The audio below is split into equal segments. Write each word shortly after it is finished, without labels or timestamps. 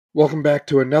Welcome back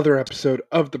to another episode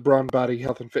of the Brawn Body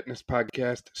Health and Fitness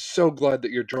Podcast. So glad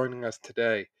that you're joining us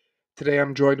today. Today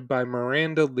I'm joined by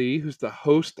Miranda Lee, who's the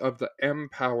host of the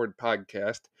Empowered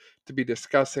Podcast, to be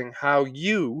discussing how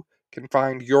you can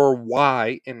find your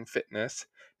why in fitness,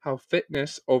 how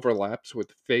fitness overlaps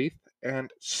with faith, and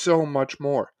so much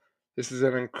more. This is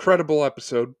an incredible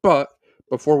episode, but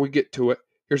before we get to it,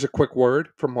 here's a quick word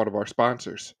from one of our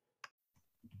sponsors.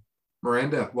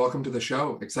 Miranda, welcome to the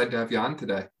show. Excited to have you on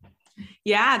today.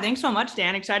 Yeah, thanks so much,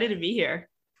 Dan. Excited to be here.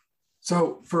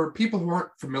 So for people who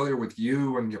aren't familiar with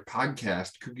you and your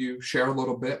podcast, could you share a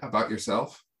little bit about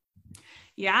yourself?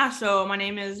 Yeah, so my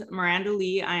name is Miranda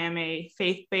Lee. I am a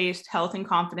faith-based health and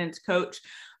confidence coach.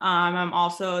 I'm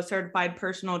also a certified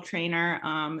personal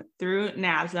trainer through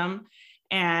NASM,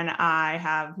 and I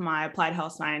have my applied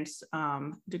health science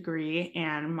degree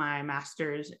and my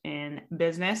master's in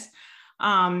business.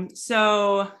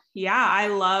 I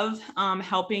love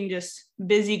helping just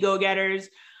busy go-getters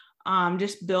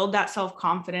just build that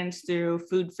self-confidence through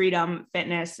food freedom,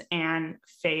 fitness, and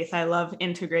faith. I love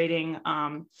integrating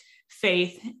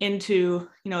faith into,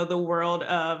 the world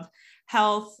of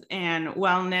health and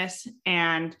wellness.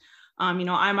 And,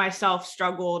 I myself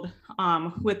struggled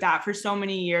with that for so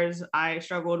many years. I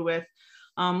struggled with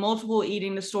multiple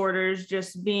eating disorders,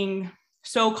 just being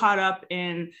so caught up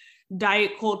in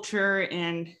diet culture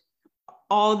and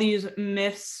all these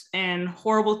myths and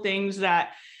horrible things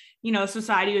that,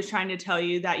 society was trying to tell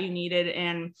you that you needed.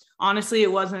 And honestly,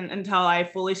 it wasn't until I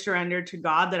fully surrendered to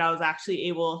God that I was actually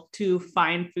able to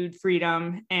find food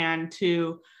freedom and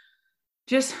to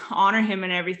just honor him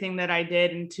in everything that I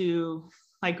did, and to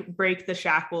break the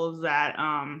shackles that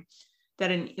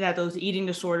those eating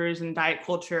disorders and diet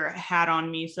culture had on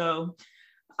me. So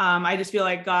I just feel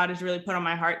like God has really put on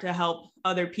my heart to help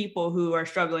other people who are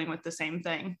struggling with the same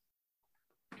thing.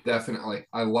 Definitely.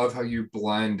 I love how you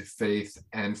blend faith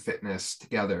and fitness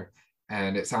together.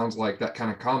 And it sounds like that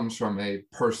kind of comes from a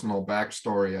personal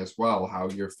backstory as well, how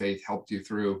your faith helped you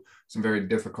through some very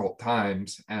difficult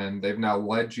times. And they've now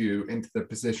led you into the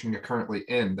position you're currently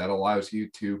in that allows you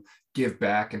to give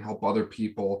back and help other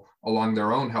people along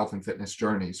their own health and fitness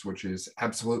journeys, which is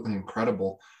absolutely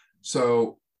incredible.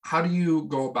 So how do you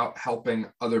go about helping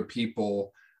other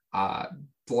people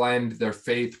blend their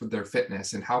faith with their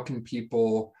fitness, and how can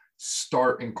people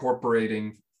start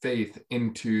incorporating faith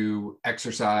into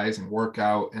exercise and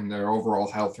workout and their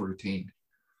overall health routine?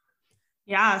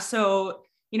 Yeah. So,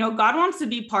 God wants to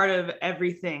be part of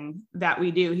everything that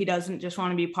we do. He doesn't just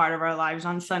want to be part of our lives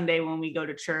on Sunday when we go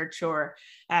to church, or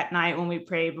at night when we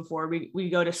pray before we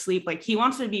go to sleep. He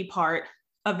wants to be part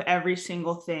of every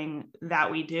single thing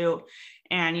that we do.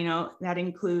 And, that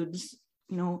includes,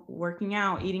 working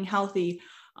out, eating healthy,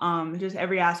 just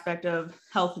every aspect of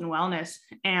health and wellness.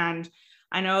 And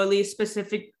I know, at least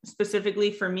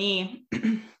specifically for me,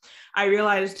 I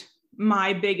realized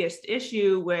my biggest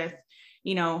issue with,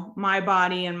 my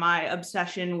body and my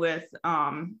obsession with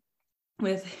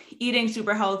eating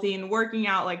super healthy and working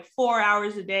out 4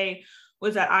 hours a day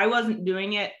was that I wasn't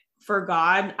doing it for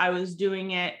God. I was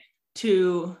doing it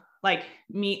to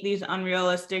meet these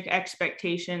unrealistic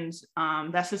expectations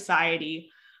that society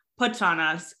puts on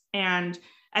us. And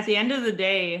at the end of the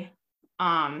day,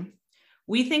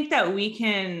 we think that we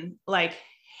can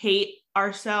hate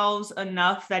ourselves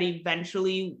enough that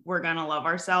eventually we're going to love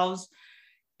ourselves.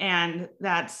 And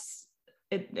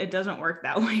it doesn't work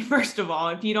that way. First of all,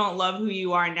 if you don't love who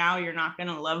you are now, you're not going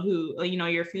to love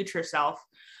your future self.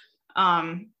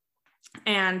 And,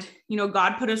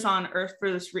 God put us on earth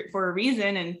for a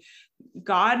reason. And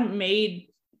God made,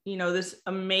 this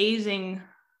amazing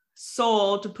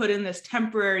soul to put in this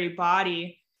temporary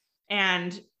body.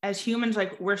 And as humans,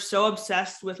 we're so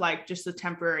obsessed with just the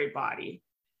temporary body.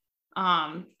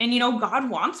 And, God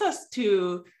wants us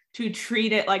to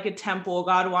treat it like a temple.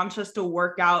 God wants us to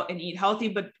work out and eat healthy,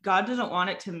 but God doesn't want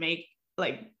it to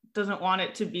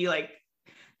be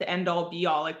the end all be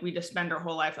all. We just spend our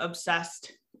whole life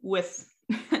obsessed with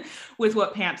with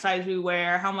what pant size we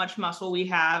wear, how much muscle we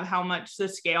have, how much the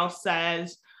scale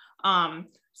says.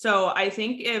 So I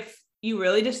think if you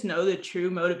really just know the true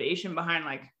motivation behind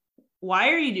why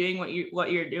are you doing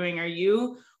what you're doing? Are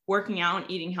you working out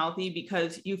and eating healthy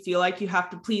because you feel like you have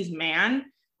to please man?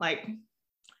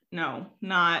 No,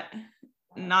 not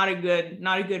a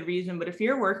good reason. But if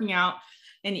you're working out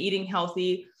and eating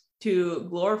healthy to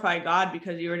glorify God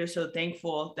because you were just so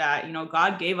thankful that,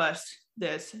 God gave us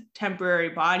this temporary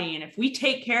body. And if we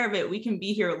take care of it, we can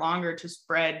be here longer to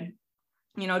spread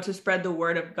the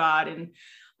word of God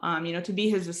and, to be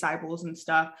his disciples and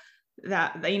stuff.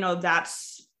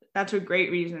 That's a great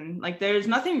reason. There's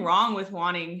nothing wrong with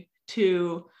wanting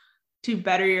to to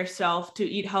better yourself, to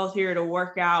eat healthier, to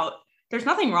work out. There's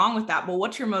nothing wrong with that, but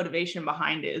what's your motivation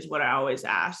behind it is what I always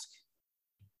ask.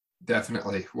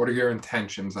 Definitely. What are your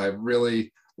intentions? I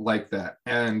really like that.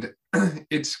 And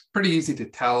it's pretty easy to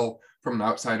tell from an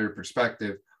outsider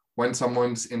perspective when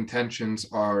someone's intentions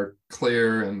are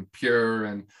clear and pure,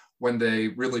 and when they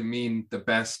really mean the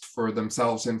best for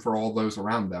themselves and for all those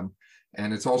around them.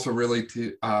 And it's also really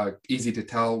easy to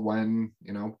tell when,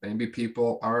 maybe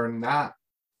people are not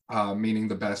meaning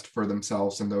the best for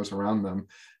themselves and those around them.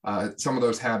 Some of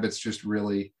those habits just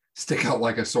really stick out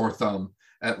like a sore thumb,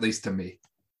 at least to me.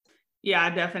 Yeah,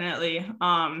 definitely.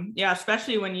 Yeah,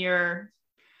 especially when you're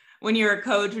a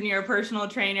coach, when you're a personal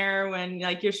trainer, when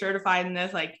like you're certified in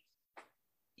this, like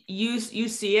you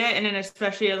see it. And then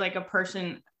especially as like a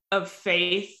person of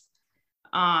faith,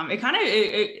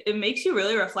 it makes you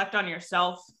really reflect on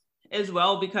yourself as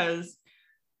well, because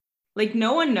like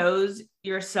no one knows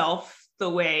yourself the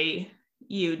way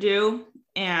you do.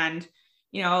 And,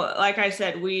 like I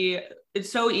said,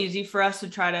 it's so easy for us to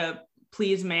try to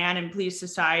please man and please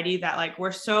society that like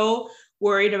we're so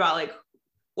worried about like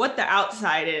what the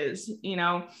outside is, okay,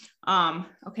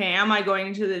 am I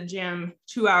going to the gym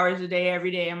 2 hours a day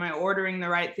every day? Am I ordering the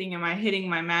right thing? Am I hitting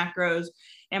my macros?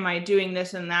 Am I doing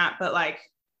this and that? But like,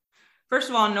 first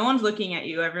of all, no one's looking at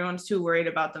you. Everyone's too worried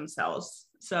about themselves.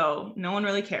 So no one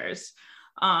really cares.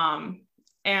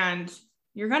 And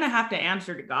you're going to have to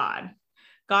answer to God.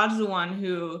 God's the one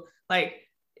who, like,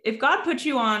 if God put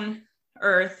you on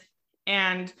earth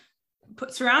and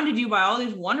surrounded you by all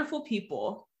these wonderful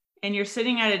people, and you're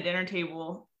sitting at a dinner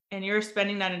table and you're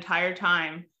spending that entire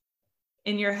time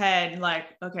in your head, like,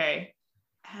 okay,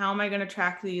 how am I going to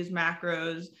track these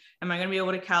macros? Am I going to be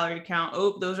able to calorie count?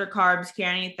 Oh, those are carbs.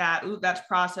 Can't eat that. Oh, that's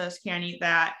processed. Can't eat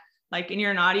that. Like, and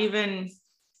you're not even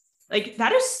like,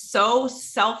 that is so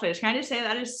selfish. Can I just say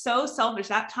that is so selfish?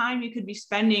 That time you could be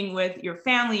spending with your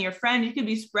family, your friends, you could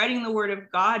be spreading the word of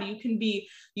God. You can be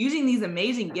using these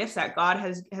amazing gifts that God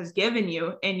has given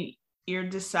you. And you're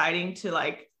deciding to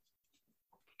like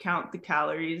count the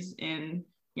calories in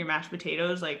your mashed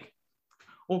potatoes. Like,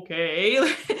 okay,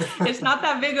 it's not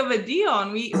that big of a deal.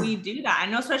 And we do that.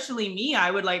 I know, especially me, I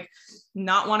would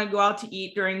not want to go out to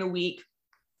eat during the week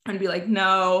and be like,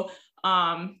 no,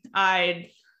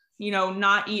 I'd,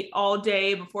 not eat all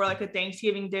day before like a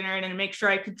Thanksgiving dinner and then make sure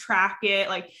I could track it.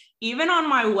 Like even on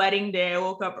my wedding day, I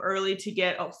woke up early to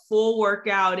get a full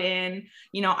workout in,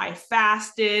 I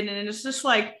fasted, and it's just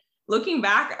like looking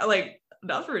back, like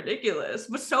that's ridiculous,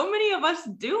 but so many of us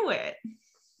do it.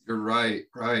 You're right.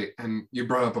 And you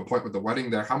brought up a point with the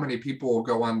wedding there. How many people will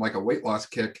go on like a weight loss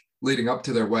kick leading up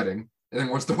to their wedding, and then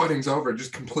once the wedding's over,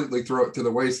 just completely throw it to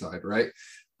the wayside, right?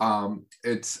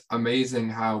 It's amazing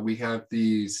how we have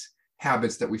these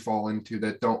habits that we fall into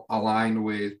that don't align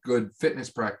with good fitness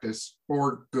practice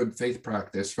or good faith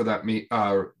practice for that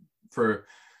for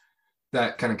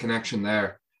that kind of connection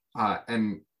there.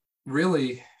 And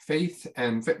really, faith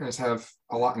and fitness have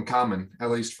a lot in common,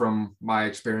 at least from my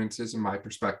experiences and my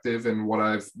perspective, and what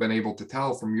I've been able to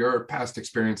tell from your past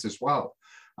experience as well.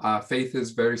 Faith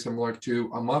is very similar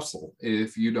to a muscle.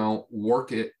 If you don't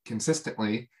work it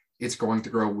consistently, it's going to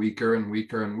grow weaker and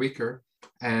weaker and weaker.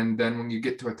 And then when you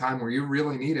get to a time where you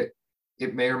really need it,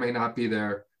 it may or may not be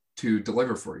there to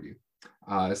deliver for you.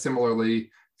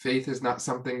 Similarly, faith is not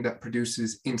something that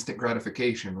produces instant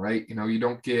gratification, right? You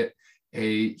don't get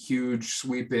a huge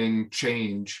sweeping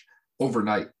change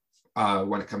overnight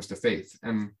when it comes to faith.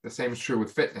 And the same is true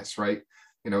with fitness, right?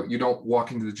 You don't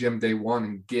walk into the gym day one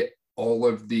and get all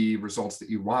of the results that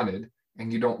you wanted.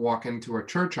 And you don't walk into a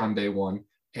church on day one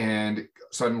and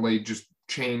suddenly just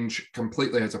change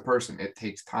completely as a person. It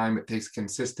takes time, it takes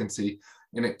consistency,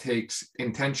 and it takes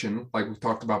intention, like we've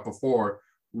talked about before,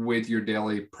 with your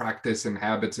daily practice and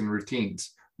habits and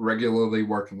routines, regularly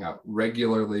working out,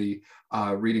 regularly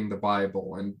reading the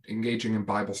Bible and engaging in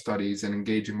Bible studies and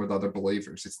engaging with other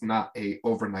believers. It's not an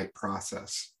overnight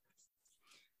process.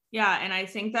 Yeah. And I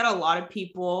think that a lot of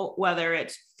people, whether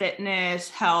it's fitness,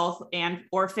 health,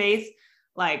 or faith,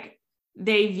 like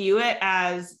they view it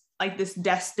as like this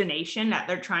destination that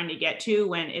they're trying to get to,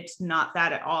 when it's not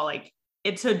that at all. Like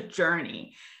it's a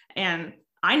journey. And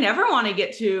I never want to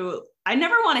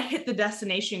hit the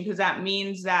destination, because that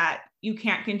means that you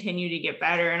can't continue to get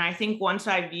better. And I think once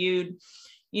I viewed,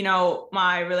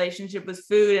 my relationship with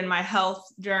food and my health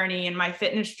journey and my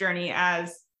fitness journey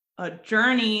as a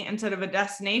journey instead of a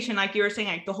destination, like you were saying,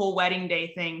 like the whole wedding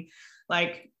day thing,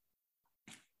 like,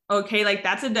 okay, like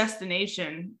that's a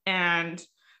destination. And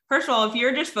first of all, if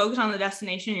you're just focused on the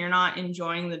destination, you're not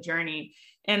enjoying the journey.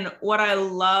 And what I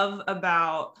love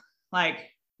about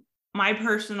like my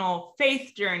personal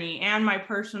faith journey and my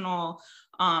personal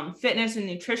fitness and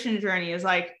nutrition journey is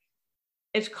like,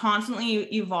 it's constantly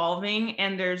evolving,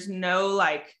 and there's no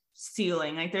like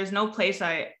ceiling. Like there's no place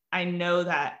I know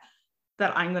that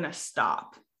I'm going to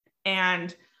stop.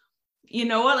 And you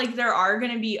know what, like there are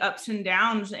going to be ups and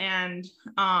downs, and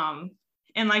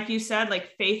like you said,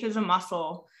 like faith is a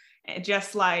muscle,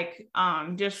 just like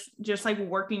just like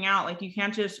working out. Like you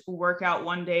can't just work out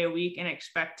one day a week and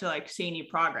expect to like see any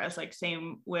progress. Like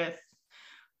same with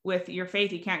your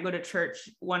faith. You can't go to church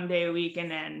one day a week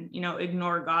and then, you know,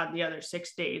 ignore God the other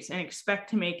 6 days and expect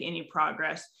to make any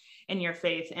progress in your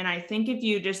faith. And I think if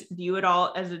you just view it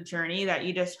all as a journey, that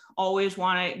you just always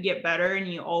want to get better and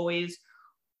you always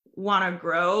want to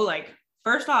grow, like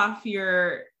first off,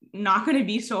 you're not going to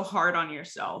be so hard on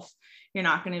yourself. You're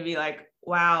not going to be like,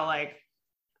 wow, like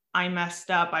I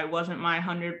messed up, I wasn't my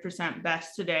 100%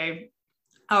 best today.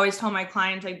 I always tell my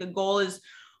clients, like the goal is,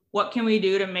 what can we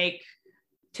do to make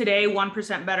today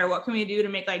 1% better? What can we do to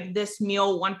make like this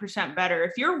meal 1% better?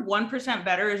 If your 1%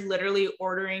 better is literally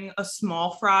ordering a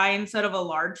small fry instead of a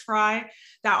large fry,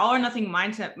 that all or nothing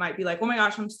mindset might be like, oh my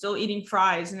gosh, I'm still eating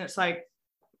fries. And it's like,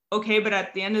 okay, but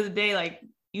at the end of the day, like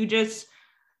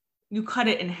you cut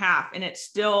it in half and it's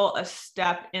still a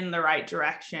step in the right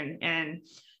direction. And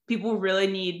people really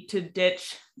need to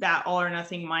ditch that all or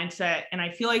nothing mindset. And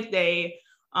I feel like they,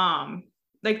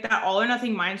 like that all or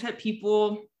nothing mindset,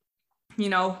 people, you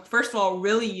know, first of all,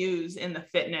 really use in the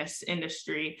fitness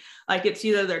industry. Like it's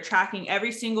either they're tracking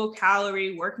every single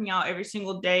calorie, working out every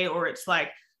single day, or it's like,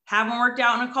 haven't worked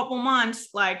out in a couple months,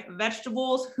 like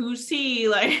vegetables, who's he,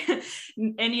 like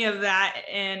any of that.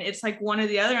 And it's like one or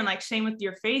the other. And like same with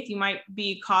your faith, you might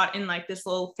be caught in like this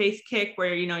little faith kick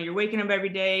where, you know, you're waking up every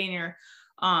day and you're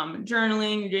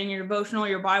journaling, you're doing your devotional,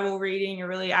 your Bible reading, you're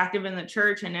really active in the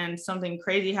church. And then something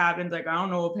crazy happens, like, I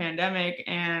don't know, a pandemic,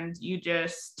 and you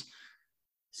just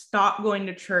stop going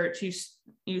to church.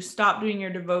 You stop doing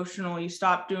your devotional, you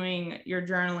stop doing your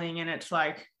journaling. And it's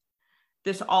like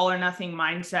this all or nothing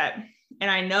mindset. And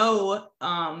I know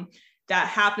that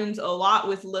happens a lot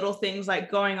with little things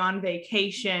like going on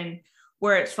vacation,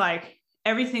 where it's like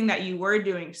everything that you were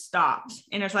doing stops.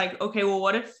 And it's like, okay, well,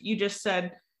 what if you just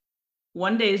said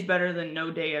one day is better than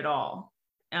no day at all?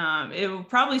 It will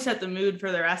probably set the mood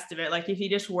for the rest of it. Like if you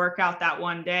just work out that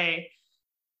one day,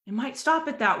 it might stop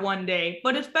at that one day,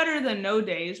 but it's better than no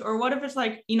days. Or what if it's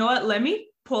like, you know what, let me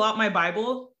pull out my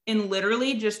Bible and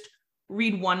literally just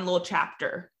read one little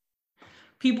chapter.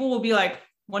 People will be like,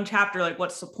 one chapter, like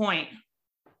what's the point?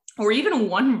 Or even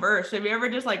one verse. Have you ever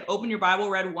just like opened your Bible,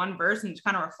 read one verse and just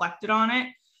kind of reflected on it?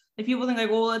 Like people think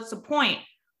like, well, what's the point?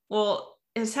 Well,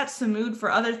 it sets the mood for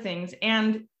other things,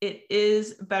 and it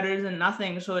is better than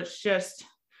nothing. So it's just,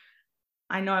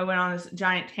 I know I went on this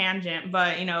giant tangent,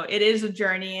 but you know, it is a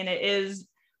journey, and it is,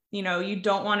 you know, you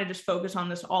don't want to just focus on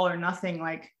this all or nothing.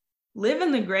 Like live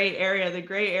in the gray area. The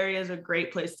gray area is a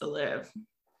great place to live.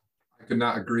 I could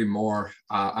not agree more.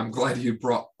 I'm glad you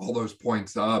brought all those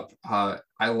points up.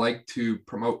 I like to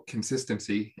promote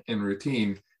consistency in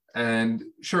routine. And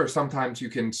sure, sometimes you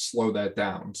can slow that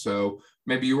down. So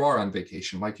maybe you are on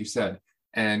vacation, like you said,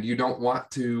 and you don't want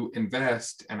to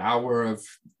invest an hour of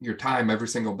your time every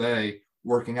single day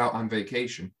working out on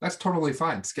vacation. That's totally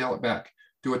fine. Scale it back.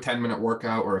 Do a 10-minute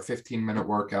workout or a 15-minute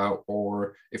workout,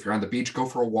 or if you're on the beach, go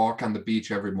for a walk on the beach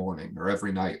every morning or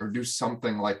every night, or do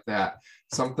something like that,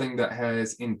 something that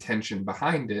has intention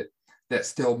behind it that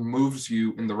still moves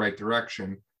you in the right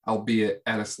direction, albeit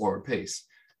at a slower pace.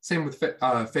 Same with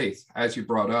faith, as you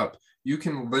brought up. You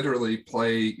can literally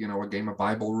play, you know, a game of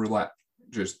Bible roulette.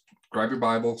 Just grab your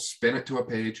Bible, spin it to a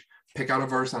page, pick out a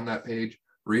verse on that page,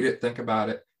 read it, think about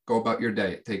it, go about your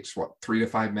day. It takes 3 to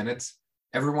 5 minutes.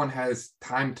 Everyone has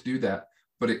time to do that,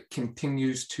 but it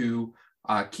continues to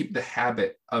keep the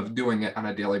habit of doing it on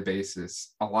a daily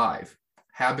basis alive.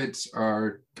 Habits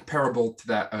are comparable to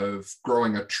that of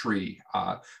growing a tree.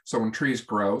 So when trees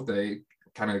grow, they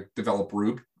kind of develop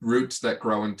roots that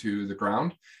grow into the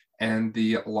ground. And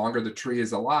the longer the tree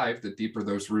is alive, the deeper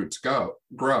those roots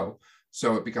grow.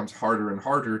 So it becomes harder and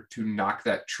harder to knock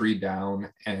that tree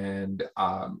down and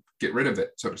get rid of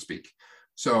it, so to speak.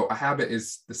 So a habit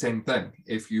is the same thing.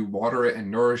 If you water it and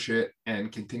nourish it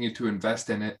and continue to invest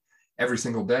in it every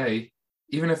single day,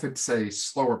 even if it's a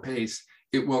slower pace,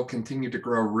 it will continue to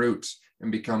grow roots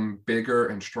and become bigger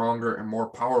and stronger and more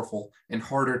powerful and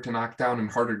harder to knock down and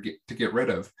harder to get rid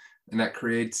of. And that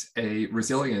creates a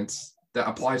resilience that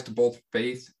applies to both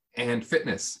faith and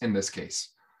fitness in this case.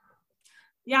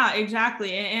 Yeah,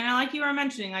 exactly. And like you were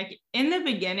mentioning, like in the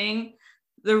beginning,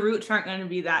 the roots aren't going to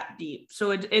be that deep.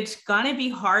 So it's going to be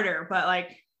harder, but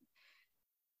like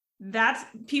That's,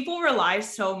 people rely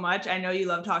so much. I know you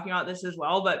love talking about this as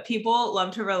well, but people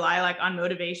love to rely like on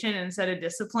motivation instead of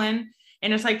discipline.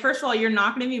 And it's like, first of all, you're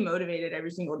not going to be motivated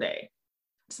every single day.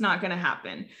 It's not going to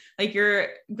happen. Like, you're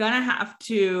going to have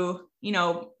to, you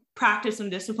know, practice some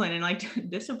discipline, and like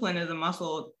discipline is a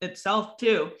muscle itself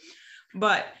too.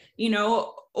 But, you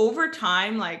know, over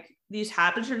time, like these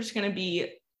habits are just going to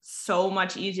be so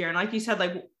much easier. And like you said,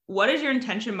 like, what is your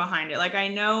intention behind it? Like, I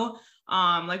know,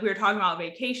 like we were talking about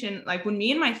vacation, like when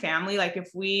me and my family, like if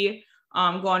we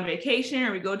go on vacation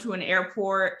or we go to an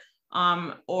airport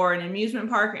or an amusement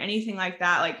park or anything like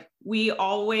that, like we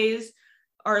always,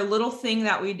 our little thing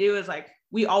that we do is like,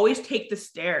 we always take the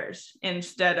stairs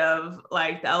instead of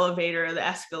like the elevator or the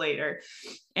escalator.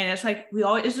 And it's like,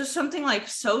 it's just something like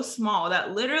so small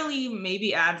that literally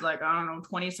maybe adds like, I don't know,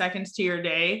 20 seconds to your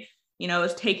day, you know,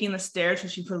 is taking the stairs. So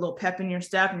you put a little pep in your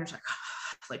step and you're just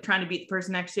like trying to beat the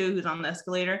person next to you who's on the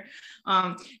escalator.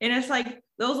 And it's like,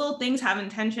 those little things have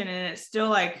intention, and it's still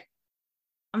like,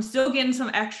 I'm still getting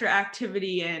some extra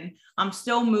activity in, I'm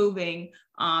still moving,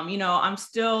 you know, I'm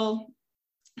still,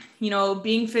 you know,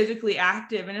 being physically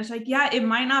active. And it's like, yeah, it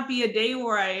might not be a day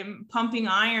where I'm pumping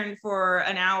iron for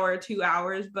an hour, 2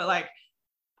 hours, but like,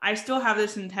 I still have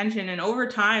this intention. And over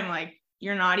time, like,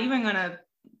 you're not even going to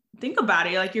think about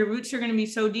it. Like, your roots are going to be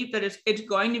so deep that it's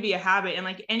going to be a habit. And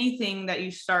like anything that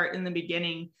you start in the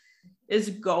beginning is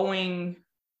going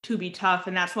to be tough.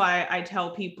 And that's why I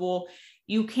tell people,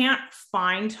 you can't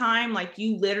find time. Like,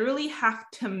 you literally have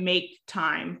to make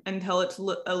time until it's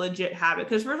a legit habit.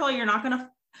 Because first of all, you're not going to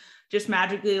just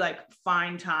magically like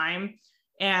find time,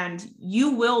 and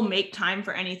you will make time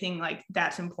for anything like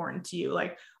that's important to you.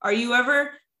 Like, are you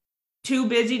ever too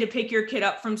busy to pick your kid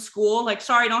up from school? Like,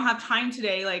 sorry, I don't have time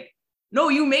today. Like, no,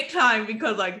 you make time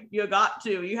because like you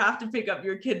have to pick up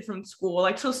your kid from school.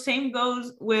 Like, so same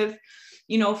goes with,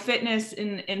 you know, fitness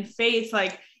and faith.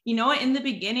 Like, you know, in the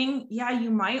beginning, yeah,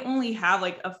 you might only have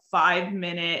like a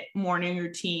 5-minute morning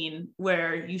routine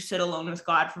where you sit alone with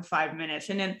God for 5 minutes.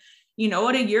 And then, you know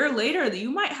what, a year later, you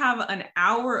might have an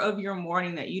hour of your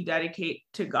morning that you dedicate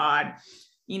to God.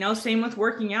 You know, same with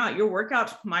working out. Your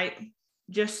workouts might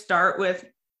just start with,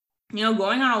 you know,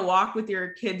 going on a walk with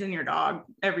your kids and your dog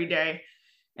every day.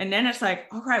 And then it's like,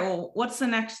 all right, well, what's the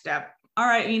next step? All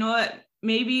right, you know what?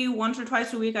 Maybe once or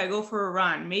twice a week I go for a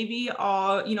run. Maybe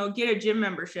I'll, you know, get a gym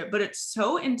membership. But it's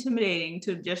so intimidating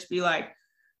to just be like,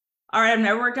 all right, I've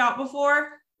never worked out before.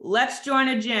 Let's join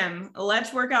a gym.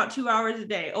 Let's work out 2 hours a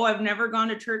day. Oh, I've never gone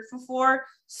to church before.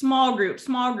 Small group,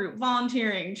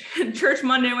 volunteering, church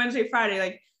Monday, Wednesday, Friday.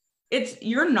 Like,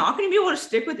 you're not going to be able to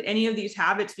stick with any of these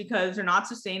habits because they're not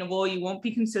sustainable. You won't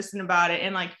be consistent about it.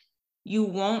 And like, you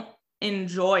won't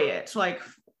enjoy it. So like,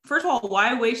 first of all,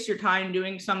 why waste your time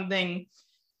doing something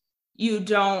you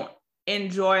don't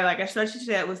enjoy? Like, especially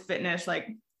that with fitness. Like,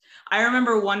 I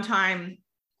remember one time,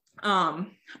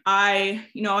 I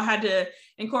had to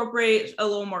incorporate a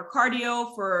little more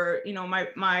cardio for, you know,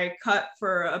 my cut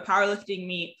for a powerlifting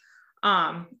meet.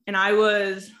 And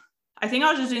I think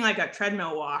I was just doing like a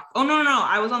treadmill walk. Oh, no,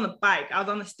 I was on the bike. I was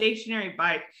on the stationary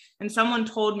bike. And someone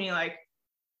told me like,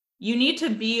 you need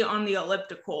to be on the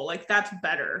elliptical. Like, that's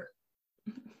better.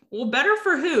 Well, better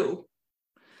for who?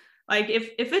 Like,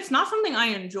 if it's not something I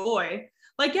enjoy,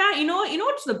 like, yeah, you know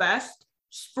what's the best?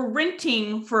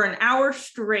 Sprinting for an hour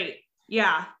straight.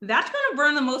 Yeah, that's going to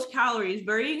burn the most calories,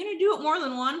 but are you going to do it more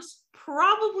than once?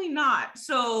 Probably not.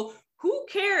 So who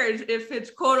cares if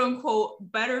it's quote unquote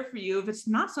better for you if it's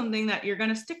not something that you're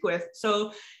going to stick with?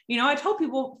 So, you know, I tell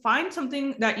people, find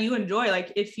something that you enjoy.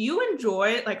 Like, if you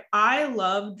enjoy, like, I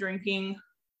love drinking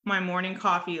my morning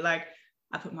coffee. Like,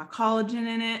 I put my collagen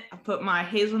in it. I put my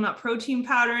hazelnut protein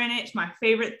powder in it. It's my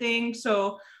favorite thing.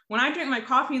 So when I drink my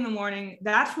coffee in the morning,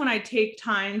 that's when I take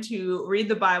time to read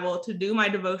the Bible, to do my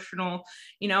devotional.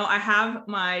 You know, I have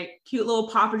my cute little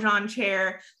Papa John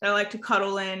chair that I like to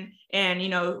cuddle in and, you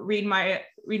know, read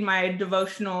my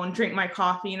devotional and drink my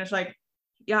coffee. And it's like,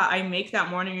 yeah, I make that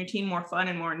morning routine more fun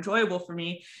and more enjoyable for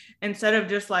me instead of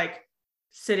just like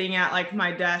sitting at like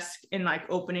my desk and like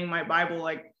opening my Bible.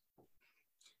 Like,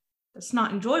 that's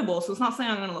not enjoyable. So it's not something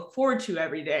I'm going to look forward to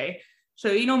every day.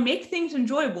 So, you know, make things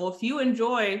enjoyable. If you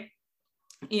enjoy,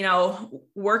 you know,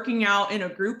 working out in a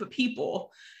group of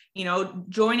people, you know,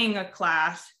 joining a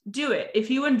class, do it.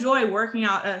 If you enjoy working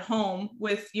out at home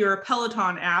with your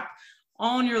Peloton app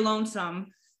on your lonesome,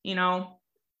 you know,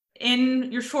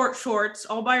 in your short shorts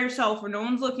all by yourself where no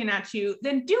one's looking at you,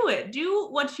 then do it. Do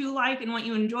what you like and what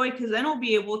you enjoy, because then it'll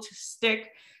be able to stick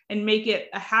and make it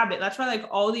a habit. That's why like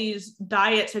all these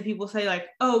diets that people say like,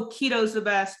 oh, keto's the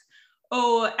best.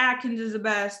 Oh, Atkins is the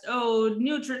best. Oh,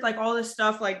 Nutri, like all this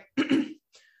stuff. Like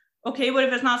Okay, but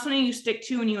if it's not something you stick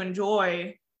to and you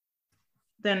enjoy,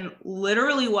 then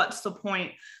literally what's the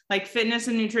point? Like, fitness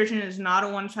and nutrition is not a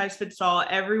one size fits all.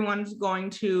 Everyone's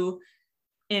going to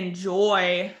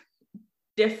enjoy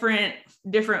different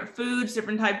foods,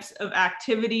 different types of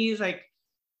activities. Like,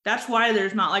 that's why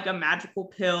there's not like a magical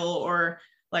pill or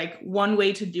like one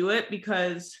way to do it,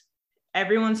 because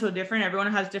everyone's so different.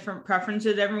 Everyone has different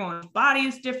preferences. Everyone's body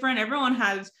is different. Everyone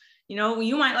has,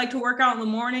 you might like to work out in the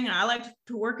morning and I like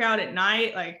to work out at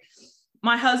night. Like,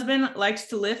 my husband likes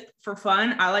to lift for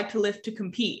fun. I like to lift to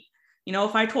compete.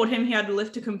 If I told him he had to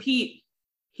lift to compete,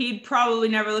 he'd probably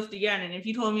never lift again. And if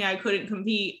you told me I couldn't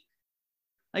compete,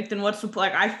 like, then what's the,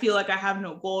 like, I feel like I have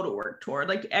no goal to work toward.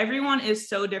 Like, everyone is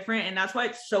so different. And that's why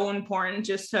it's so important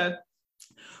just to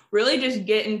really just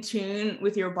get in tune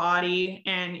with your body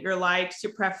and your likes,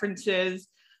 your preferences.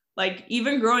 Like,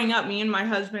 even growing up, me and my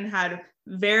husband had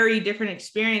very different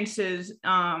experiences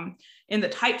in the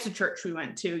types of church we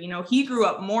went to. He grew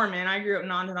up Mormon, I grew up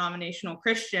non-denominational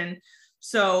Christian.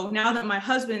 So now that my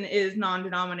husband is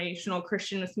non-denominational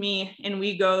Christian with me and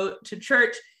we go to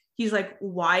church, he's like,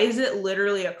 why is it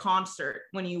literally a concert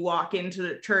when you walk into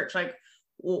the church? Like,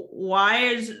 why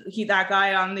is that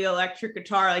guy on the electric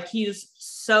guitar? Like, he's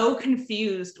so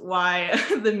confused why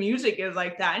the music is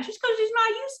like that. And just because he's not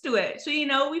used to it.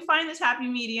 So, we find this happy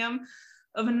medium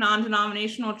of a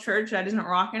non-denominational church that isn't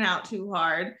rocking out too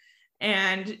hard.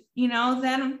 And,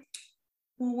 then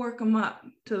we'll work them up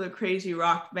to the crazy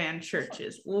rock band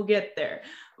churches. We'll get there.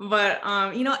 But,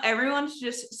 everyone's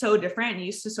just so different and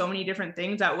used to so many different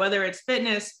things, that whether it's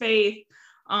fitness, faith,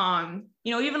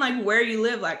 even like where you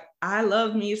live, like, I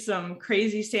love me some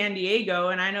crazy San Diego.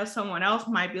 And I know someone else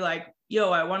might be like, yo,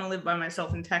 I want to live by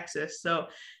myself in Texas. So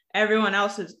everyone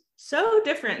else is so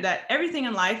different, that everything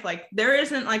in life, like, there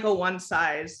isn't like a one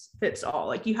size fits all.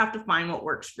 Like, you have to find what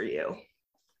works for you.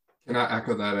 Cannot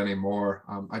echo that anymore.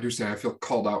 I do say I feel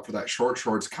called out for that short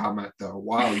shorts comment though.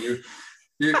 Wow, you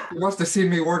must have seen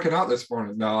me working out this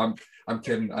morning. No, I'm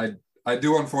kidding. I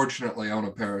do unfortunately own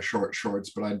a pair of short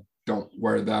shorts, but I don't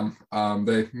wear them.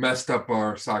 They messed up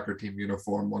our soccer team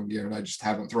uniform one year and I just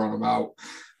haven't thrown them out.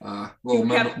 Little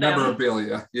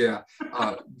memorabilia. Yeah.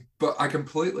 But I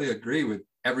completely agree with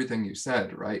everything you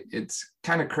said, right? It's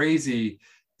kind of crazy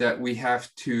that we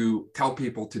have to tell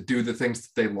people to do the things that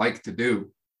they like to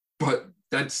do, but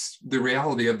that's the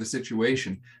reality of the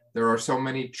situation. There are so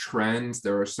many trends.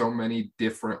 There are so many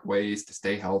different ways to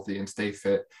stay healthy and stay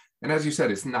fit. And as you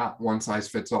said, it's not one size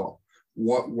fits all.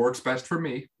 What works best for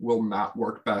me will not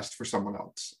work best for someone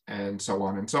else, and so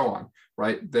on,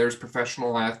 right? There's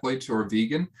professional athletes who are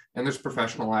vegan and there's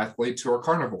professional athletes who are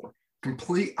carnivore.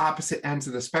 Complete opposite ends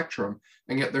of the spectrum,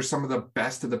 and yet there's some of the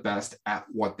best at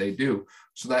what they do.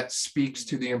 So that speaks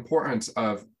to the importance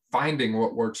of finding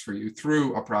what works for you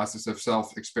through a process of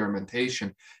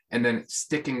self-experimentation and then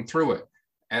sticking to it.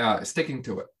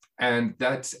 And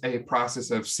that's a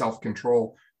process of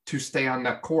self-control to stay on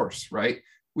that course, right?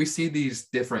 We see these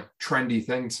different trendy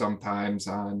things sometimes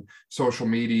on social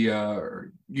media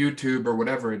or YouTube or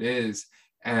whatever it is.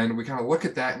 And we kind of look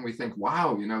at that and we think,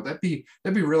 wow, that'd be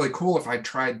really cool if I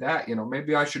tried that.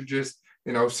 Maybe I should just,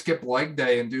 skip leg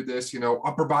day and do this,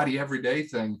 upper body every day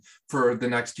thing for the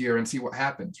next year and see what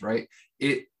happens, right?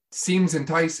 It seems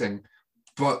enticing,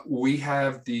 but we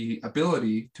have the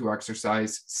ability to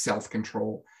exercise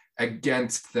self-control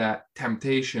against that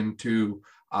temptation to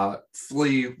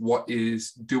flee what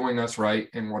is doing us right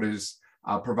and what is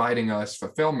providing us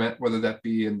fulfillment, whether that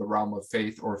be in the realm of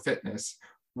faith or fitness.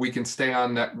 We can stay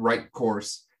on that right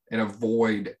course and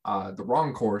avoid the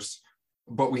wrong course,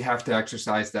 but we have to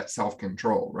exercise that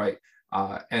self-control, right?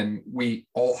 And we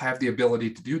all have the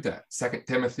ability to do that. 2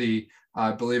 Timothy,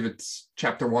 I believe it's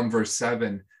chapter 1, verse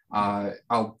 7.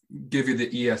 I'll give you the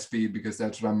ESV because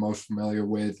that's what I'm most familiar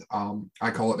with.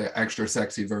 I call it the extra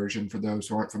sexy version for those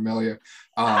who aren't familiar.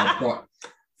 But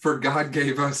for God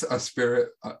gave us a spirit,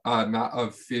 not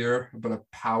of fear, but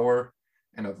of power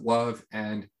and of love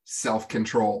and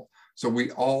self-control. So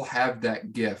we all have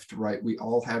that gift, right? We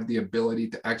all have the ability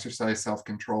to exercise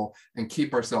self-control and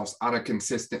keep ourselves on a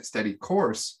consistent, steady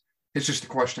course. It's just a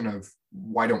question of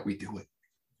why don't we do it?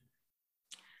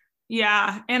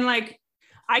 Yeah. And like,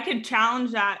 I could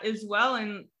challenge that as well.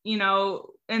 And,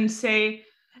 and say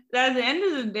that at the end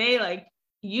of the day, like,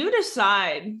 you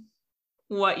decide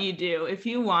what you do. If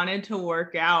you wanted to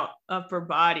work out upper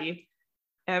body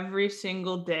every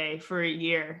single day for a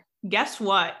year, guess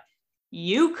what?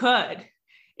 You could.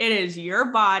 It is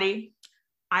your body.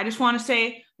 I just want to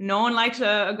say, no one likes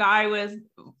a guy with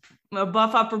a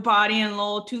buff upper body and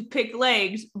little toothpick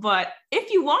legs, but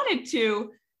if you wanted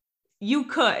to, you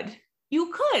could.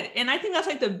 And I think that's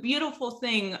like the beautiful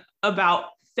thing about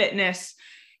fitness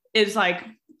is like,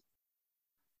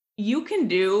 you can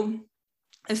do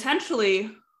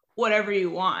essentially whatever you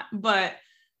want, but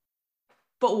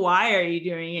why are you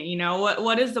doing it? You know,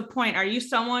 what is the point? Are you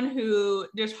someone who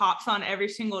just hops on every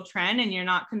single trend and you're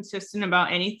not consistent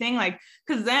about anything? Like,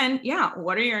 because then, yeah,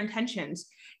 what are your intentions?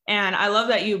 And I love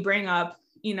that you bring up,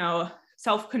 you know,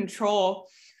 self-control,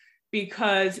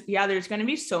 because yeah, there's going to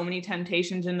be so many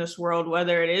temptations in this world,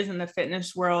 whether it is in the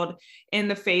fitness world, in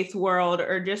the faith world,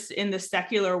 or just in the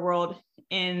secular world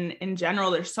in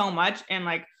general. There's so much. And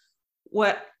like,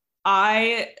 what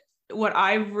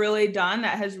I've really done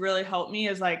that has really helped me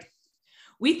is like,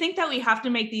 we think that we have to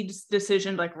make these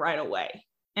decisions like right away.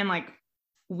 And like,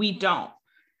 we don't.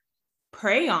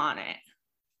 Pray on it.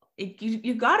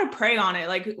 You got to pray on it.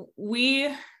 Like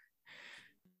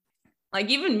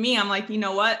even me, I'm like, you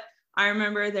know what? I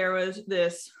remember there was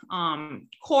this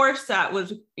course that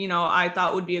was, you know, I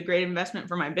thought would be a great investment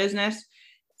for my business.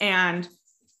 And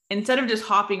instead of just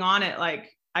hopping on it, like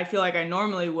I feel like I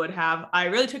normally would have, I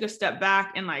really took a step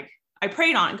back and like, I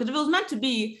prayed on it, because if it was meant to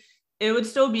be, it would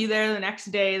still be there the next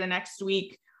day, the next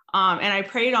week. And I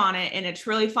prayed on it. And it's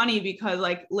really funny because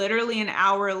like literally an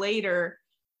hour later,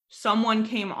 someone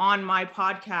came on my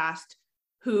podcast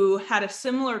who had a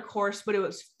similar course, but it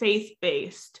was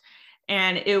faith-based.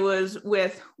 And it was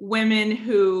with women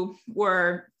who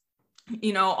were,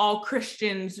 you know, all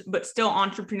Christians, but still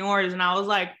entrepreneurs. And I was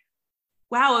like,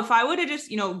 wow, if I would have just,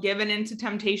 you know, given into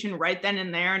temptation right then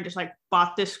and there and just like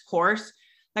bought this course,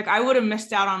 like I would have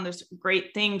missed out on this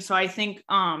great thing. So I think,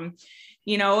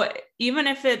 you know, even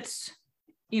if it's,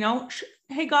 you know,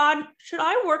 hey, God, should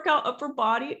I work out upper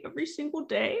body every single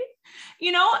day?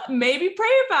 You know, maybe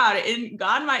pray about it. And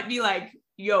God might be like,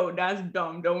 yo, that's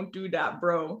dumb. Don't do that,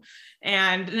 bro.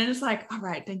 And then it's like, all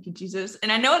right, thank you, Jesus.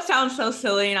 And I know it sounds so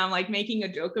silly and I'm like making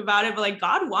a joke about it, but like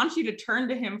God wants you to turn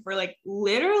to him for like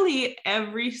literally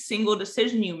every single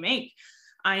decision you make.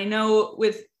 I know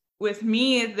with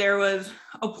me, there was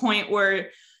a point where,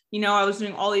 you know, I was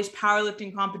doing all these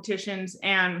powerlifting competitions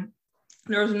and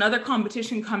there was another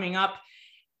competition coming up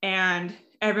and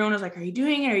everyone was like, are you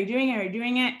doing it? Are you doing it? Are you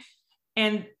doing it?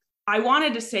 And I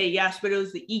wanted to say yes, but it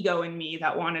was the ego in me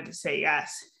that wanted to say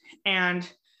yes. And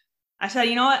I said,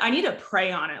 you know what? I need to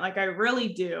pray on it. Like I really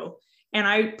do. And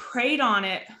I prayed on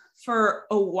it for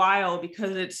a while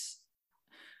because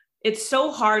it's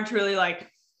so hard to really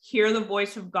like hear the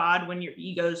voice of God when your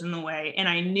ego's in the way. And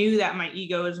I knew that my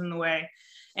ego was in the way.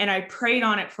 And I prayed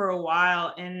on it for a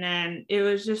while. And then it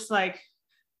was just like,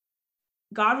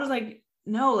 God was like,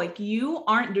 no, like you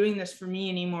aren't doing this for me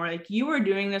anymore. Like you were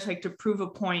doing this like to prove a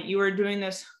point. You were doing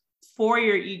this for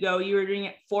your ego. You were doing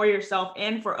it for yourself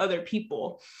and for other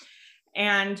people.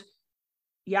 And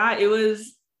yeah, it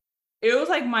was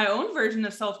like my own version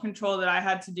of self-control that I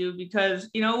had to do because,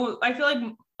 you know, I feel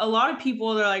like a lot of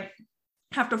people, they're like,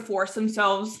 have to force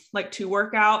themselves like to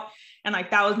work out. And like,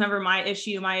 that was never my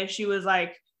issue. My issue was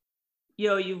like,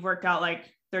 yo, you've worked out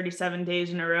like 37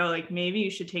 days in a row. Like maybe you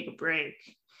should take a break,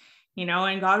 you know?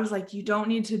 And God was like, you don't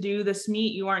need to do this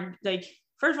meet. You aren't like,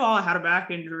 first of all, I had a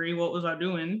back injury. What was I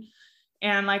doing?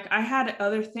 And like, I had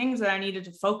other things that I needed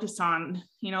to focus on,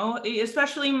 you know,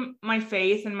 especially my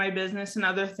faith and my business and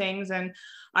other things. And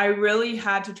I really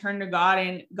had to turn to God,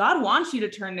 and God wants you to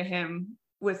turn to him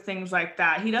with things like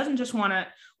that. He doesn't just want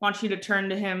you to turn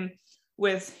to him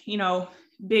with, you know,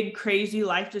 big, crazy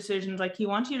life decisions. Like he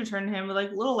wants you to turn to him with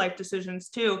like little life decisions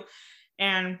too.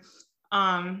 And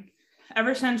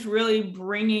ever since really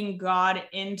bringing God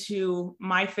into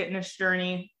my fitness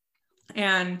journey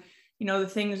and, you know, the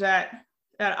things that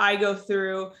I go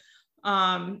through,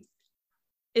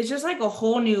 it's just like a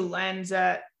whole new lens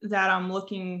that I'm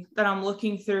looking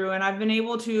through. And I've been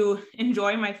able to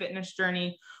enjoy my fitness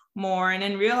journey more and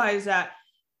then realize that,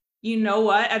 you know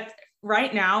what,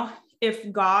 right now, if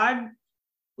God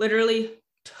literally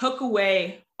took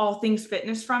away all things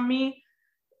fitness from me,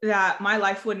 that my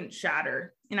life wouldn't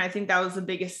shatter. And I think that was the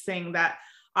biggest thing, that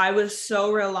I was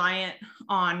so reliant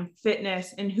on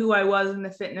fitness and who I was in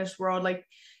the fitness world, like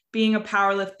being a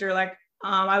power lifter. Like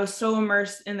I was so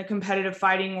immersed in the competitive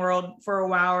fighting world for a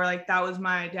while, where like that was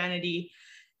my identity.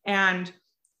 And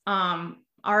our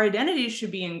identity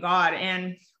should be in God.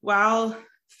 And while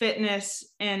fitness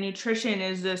and nutrition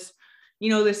is this, you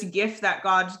know, this gift that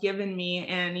God's given me,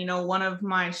 and, you know, one of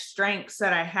my strengths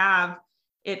that I have,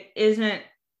 it isn't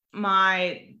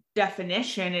my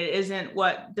definition. It isn't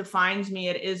what defines me.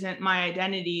 It isn't my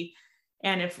identity.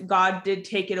 And if God did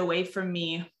take it away from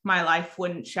me, my life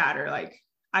wouldn't shatter. Like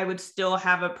I would still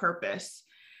have a purpose.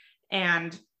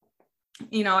 And,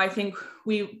 you know, I think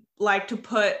we like to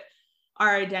put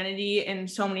our identity in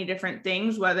so many different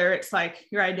things, whether it's like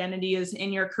your identity is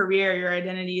in your career, your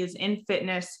identity is in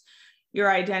fitness,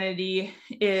 your identity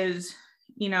is,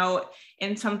 you know,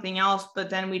 in something else,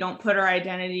 but then we don't put our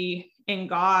identity in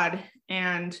God.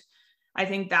 And I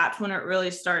think that's when it really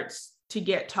starts to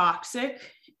get toxic.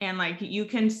 And like, you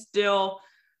can still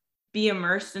be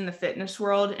immersed in the fitness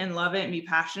world and love it and be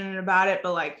passionate about it,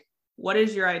 but like, what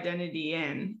is your identity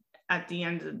in at the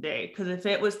end of the day? Because if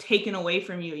it was taken away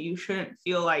from you, you shouldn't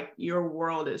feel like your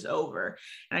world is over.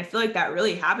 And I feel like that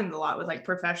really happens a lot with like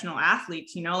professional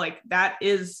athletes, you know, like that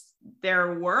is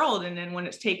their world. And then when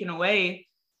it's taken away,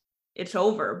 it's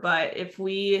over. But if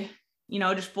we, you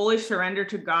know, just fully surrender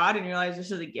to God and realize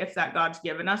this is a gift that God's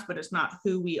given us, but it's not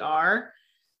who we are,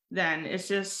 then it's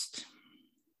just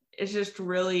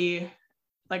really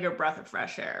like a breath of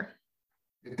fresh air.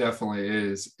 It definitely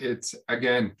is. It's,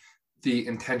 again, the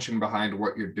intention behind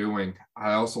what you're doing.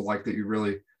 I also like that you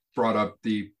really brought up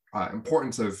the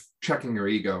importance of checking your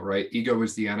ego, right? Ego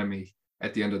is the enemy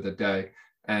at the end of the day.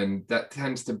 And that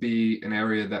tends to be an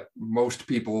area that most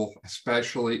people,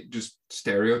 especially just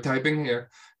stereotyping here,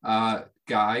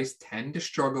 guys tend to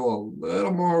struggle a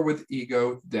little more with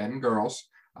ego than girls.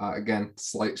 Again,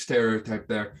 slight stereotype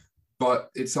there.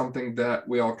 But it's something that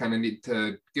we all kind of need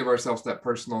to give ourselves that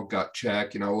personal gut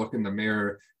check, you know, look in the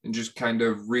mirror and just kind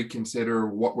of reconsider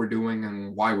what we're doing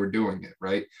and why we're doing it,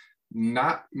 right?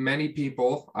 Not many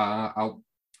people, I'll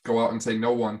go out and say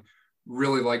no one,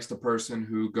 really likes the person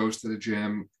who goes to the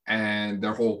gym and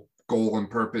their whole goal and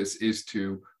purpose is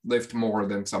to lift more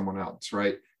than someone else,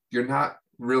 right? You're not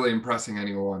really impressing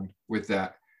anyone with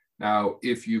that. Now,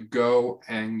 if you go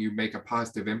and you make a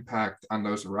positive impact on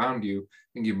those around you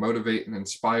and you motivate and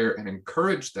inspire and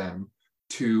encourage them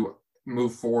to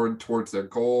move forward towards their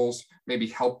goals, maybe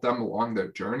help them along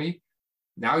their journey,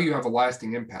 now you have a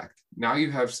lasting impact. Now you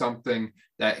have something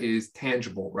that is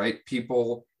tangible, right?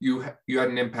 People, you had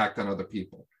an impact on other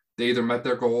people. They either met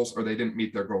their goals or they didn't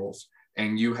meet their goals,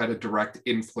 and you had a direct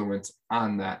influence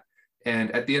on that.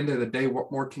 And at the end of the day,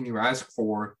 what more can you ask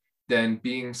for than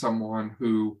being someone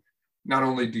who not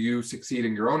only do you succeed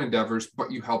in your own endeavors,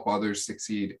 but you help others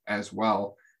succeed as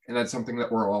well. And that's something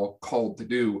that we're all called to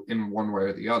do in one way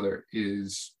or the other,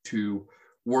 is to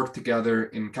work together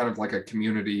in kind of like a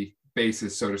community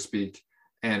basis, so to speak,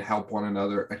 and help one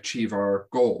another achieve our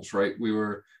goals, right? We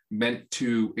were meant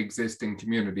to exist in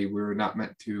community. We were not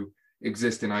meant to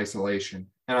exist in isolation.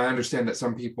 And I understand that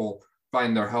some people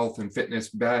find their health and fitness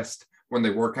best when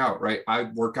they work out, right? I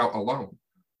work out alone,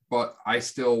 but I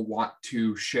still want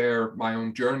to share my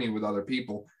own journey with other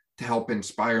people to help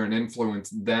inspire and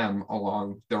influence them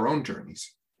along their own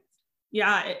journeys.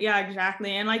 Yeah,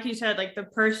 exactly. And like you said, like the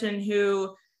person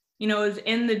who, you know, is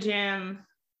in the gym,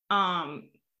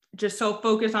 just so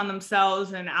focused on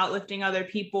themselves and outlifting other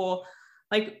people,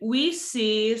 like we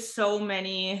see so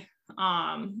many,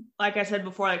 like I said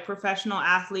before, like professional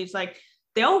athletes, like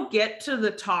they'll get to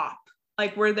the top,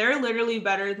 like where they're literally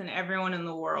better than everyone in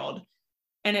the world,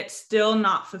 and it's still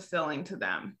not fulfilling to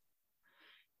them.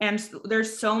 And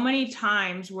there's so many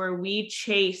times where we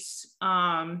chase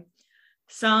some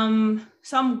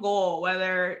goal,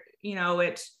 whether, you know,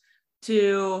 it's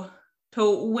to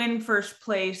win first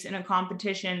place in a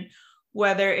competition,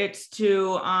 whether it's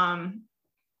to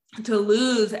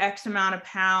lose X amount of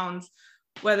pounds,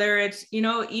 whether it's, you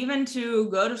know, even to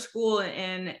go to school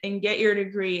and get your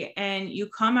degree, and you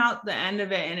come out the end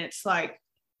of it and it's like,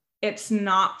 it's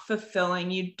not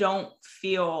fulfilling. You don't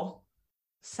feel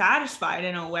satisfied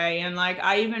in a way. And like,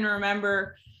 I even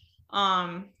remember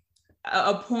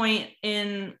a point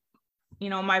in, you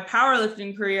know, my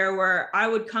powerlifting career where I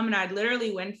would come and I'd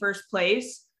literally win first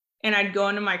place and I'd go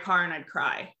into my car and I'd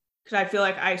cry because I feel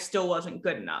like I still wasn't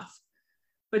good enough.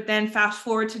 But then fast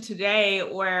forward to today,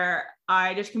 where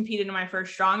I just competed in my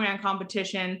first strongman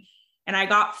competition and I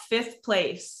got 5th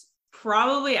place,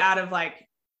 probably out of like,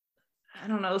 I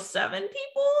don't know, 7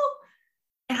 people.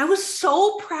 And I was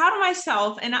so proud of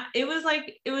myself. And it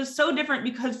was so different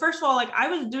because, first of all, like I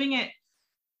was doing it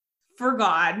for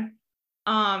God.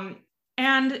 And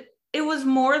it was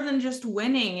more than just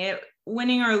winning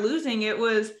or losing. I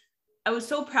was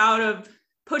so proud of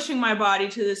pushing my body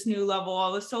to this new level. I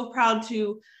was so proud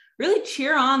to really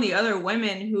cheer on the other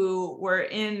women who were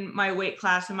in my weight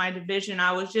class in my division.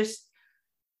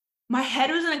 My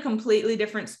head was in a completely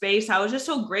different space. I was just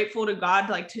so grateful to God,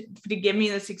 like to give me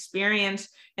this experience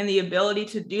and the ability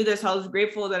to do this. I was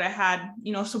grateful that I had,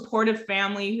 you know, supportive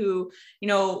family who, you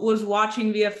know, was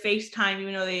watching via FaceTime,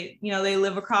 even though they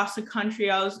live across the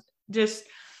country. I was just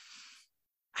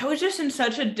in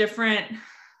such a different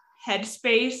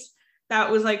headspace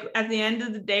that was like, at the end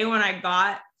of the day, when I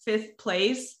got 5th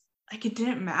place, like it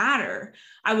didn't matter.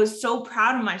 I was so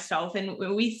proud of myself. And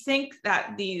we think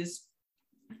that these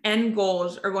end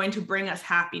goals are going to bring us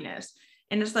happiness.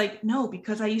 And it's like, no,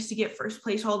 because I used to get first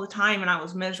place all the time and I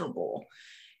was miserable.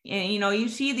 And, you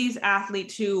see these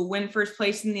athletes who win first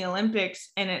place in the Olympics,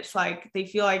 and it's like, they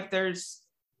feel like there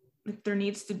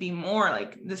needs to be more,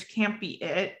 like this can't be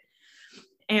it.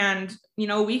 And,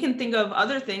 we can think of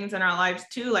other things in our lives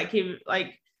too. Like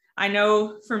I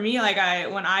know for me, like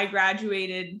when I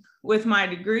graduated with my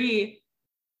degree,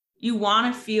 you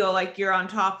want to feel like you're on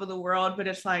top of the world, but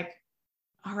it's like,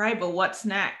 all right, but what's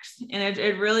next? And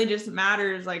it really just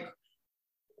matters, like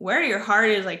where your heart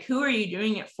is, like who are you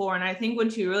doing it for? And I think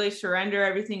once you really surrender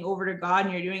everything over to God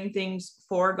and you're doing things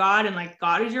for God, and like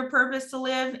God is your purpose to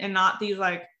live, and not these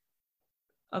like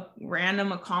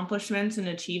random accomplishments and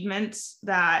achievements,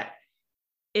 that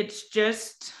it's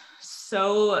just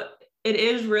so, it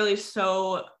is really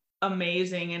so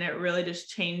amazing. And it really just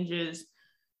changes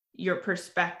your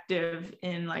perspective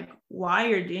in like why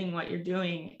you're doing what you're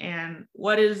doing, and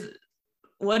what is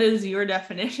your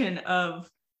definition of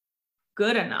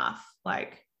good enough.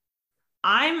 Like,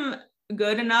 I'm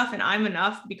good enough and I'm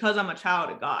enough because I'm a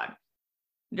child of God.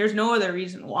 There's no other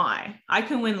reason why. I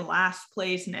can win last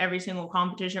place in every single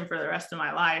competition for the rest of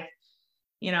my life,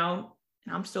 and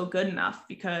I'm still good enough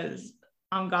because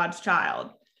I'm God's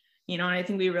child, and I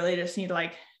think we really just need to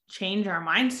like change our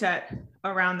mindset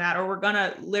around that, or we're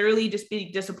gonna literally just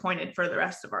be disappointed for the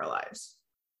rest of our lives.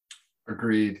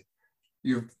 Agreed.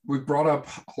 We've brought up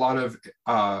a lot of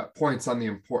points on the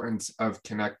importance of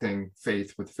connecting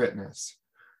faith with fitness.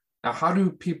 Now, how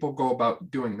do people go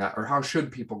about doing that, or how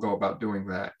should people go about doing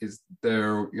that? Is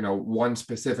there, one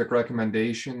specific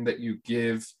recommendation that you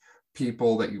give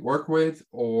people that you work with,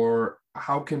 or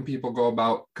how can people go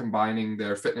about combining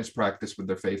their fitness practice with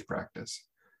their faith practice?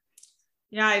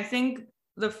 Yeah, I think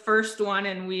the first one,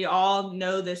 and we all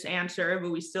know this answer,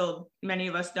 but many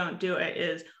of us don't do it,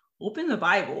 is open the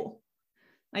Bible.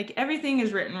 Like everything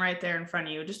is written right there in front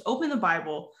of you. Just open the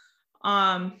Bible.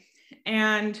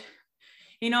 And,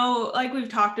 like we've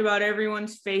talked about,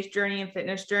 everyone's faith journey and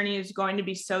fitness journey is going to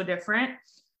be so different.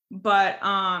 But,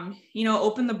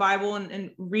 open the Bible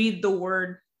and read the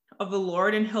word of the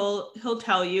Lord, and he'll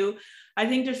tell you. I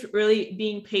think just really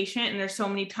being patient. And there's so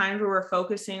many times where we're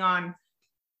focusing on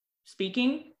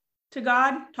speaking to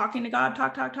God, talking to God,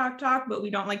 talk, but we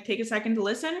don't like take a second to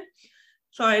listen.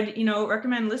 So I'd,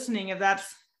 recommend listening, if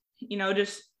that's,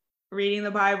 just reading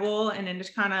the Bible and then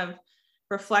just kind of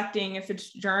reflecting, if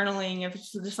it's journaling, if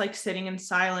it's just like sitting in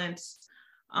silence.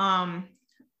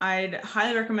 I'd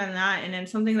highly recommend that. And then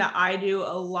something that I do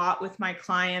a lot with my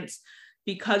clients,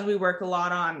 because we work a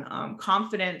lot on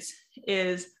confidence,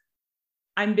 is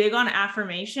I'm big on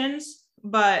affirmations,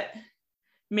 but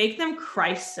make them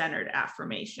Christ-centered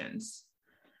affirmations,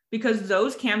 because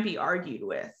those can't be argued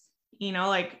with.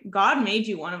 Like God made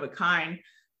you one of a kind.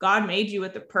 God made you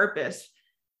with a purpose.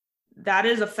 That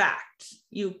is a fact.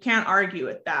 You can't argue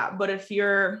with that. But if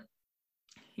your,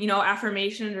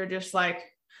 affirmations are just like,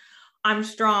 I'm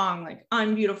strong, like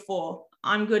I'm beautiful,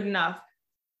 I'm good enough,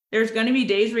 there's going to be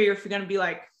days where you're going to be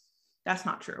like, that's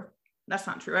not true. That's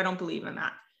not true. I don't believe in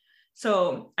that.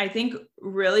 So I think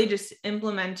really just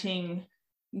implementing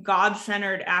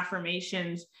God-centered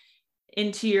affirmations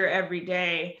into your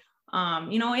everyday,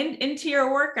 into your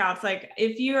workouts. Like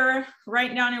if you're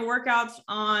writing down your workouts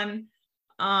on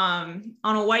a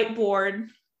whiteboard,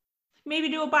 maybe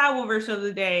do a Bible verse of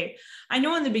the day. I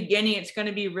know in the beginning it's going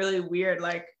to be really weird,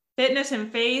 like fitness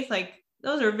and faith, like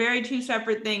those are very two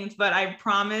separate things, but I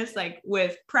promise, like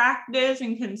with practice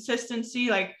and consistency,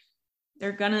 like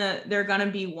they're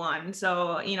gonna be one.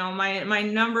 So, my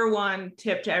number one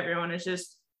tip to everyone is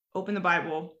just open the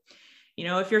Bible.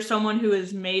 If you're someone who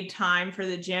has made time for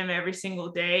the gym every single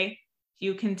day,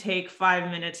 you can take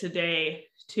 5 minutes a day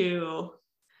to,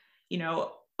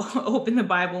 open the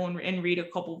Bible and read a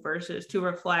couple verses, to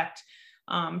reflect,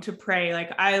 to pray.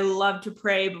 Like I love to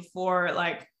pray before,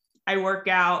 like I work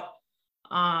out.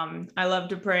 I love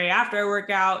to pray after I work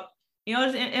out,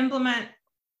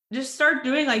 just start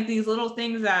doing like these little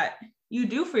things that you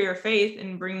do for your faith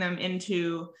and bring them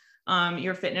into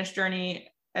your fitness journey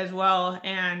as well.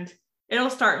 And it'll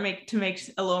start to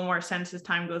make a little more sense as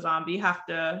time goes on, but you have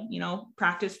to,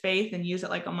 practice faith and use it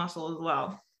like a muscle as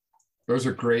well. Those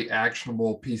are great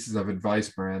actionable pieces of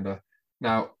advice, Miranda.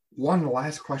 Now, one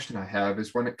last question I have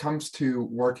is, when it comes to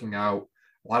working out,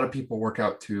 a lot of people work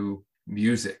out to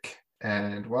music,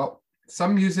 and well,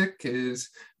 some music is,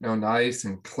 nice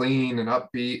and clean and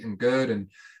upbeat and good. And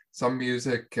some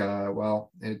music,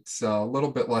 it's a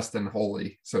little bit less than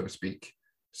holy, so to speak.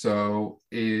 So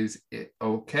is it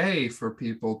okay for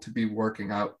people to be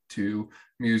working out to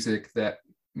music that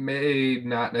may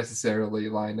not necessarily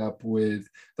line up with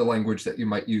the language that you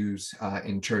might use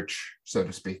in church, so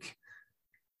to speak?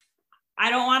 I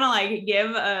don't want to like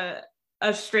give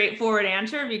a straightforward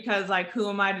answer, because like, who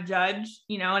am I to judge,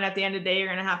 and at the end of the day, you're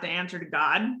going to have to answer to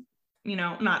God,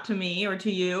 not to me or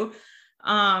to you.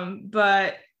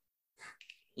 But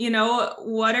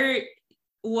what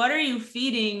are you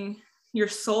feeding your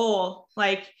soul?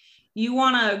 Like, you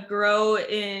want to grow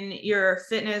in your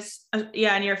fitness,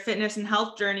 in your fitness and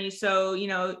health journey. So,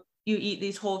 you eat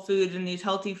these whole foods and these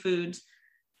healthy foods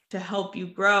to help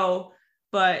you grow.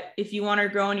 But if you want to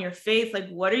grow in your faith, like,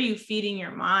 what are you feeding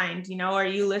your mind? Are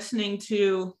you listening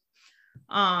to,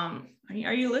 are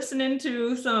you listening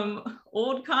to some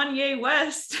old Kanye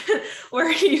West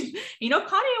where Kanye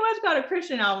West got a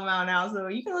Christian album out now, so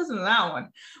you can listen to that one.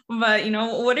 But,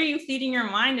 what are you feeding your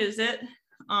mind? Is it,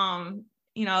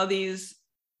 these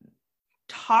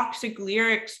toxic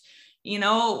lyrics?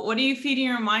 What are you feeding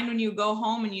your mind when you go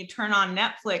home and you turn on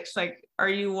Netflix? Like, are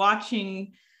you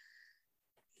watching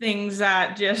things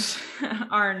that just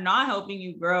are not helping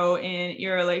you grow in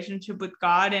your relationship with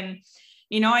God? And,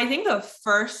 I think the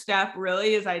first step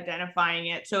really is identifying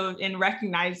it. So in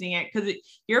recognizing it, because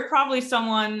you're probably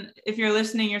someone, if you're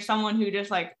listening, you're someone who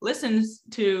just like listens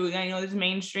to, this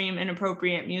mainstream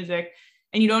inappropriate music,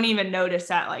 and you don't even notice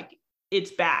that like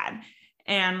it's bad.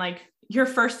 And like, your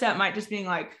first step might just be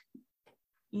like,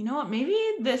 you know what, maybe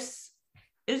this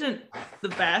isn't the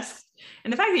best.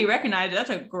 And the fact that you recognize it, that's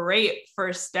a great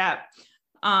first step.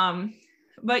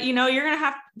 But, you're going to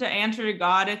have to answer to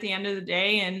God at the end of the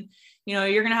day. And,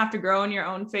 you're going to have to grow in your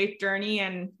own faith journey.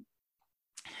 And,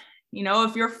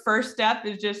 if your first step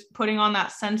is just putting on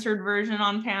that censored version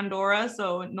on Pandora,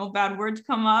 so no bad words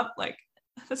come up, like,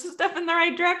 this is a step in the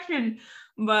right direction.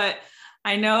 But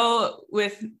I know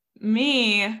with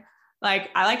me,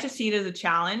 like, I like to see it as a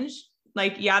challenge.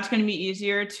 Like, yeah, it's going to be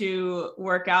easier to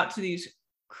work out to these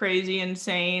crazy,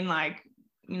 insane, like,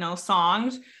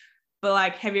 songs. But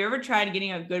like, have you ever tried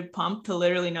getting a good pump to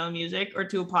literally know music or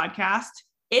to a podcast?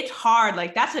 It's hard.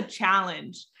 Like, that's a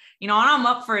challenge, and I'm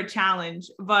up for a challenge,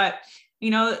 but,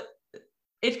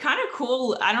 it's kind of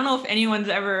cool. I don't know if anyone's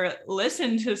ever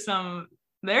listened to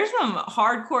there's some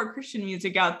hardcore Christian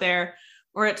music out there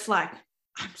where it's like,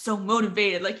 I'm so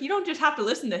motivated. Like, you don't just have to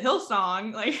listen to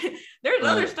Hillsong. Like, there's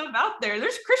other stuff out there.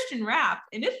 There's Christian rap,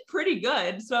 and it's pretty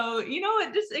good. So,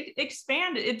 it just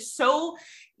expanded. It's so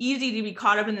easy to be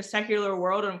caught up in the secular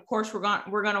world. And of course, we're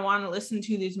going to want to listen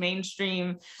to these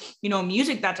mainstream,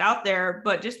 music that's out there.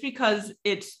 But just because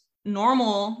it's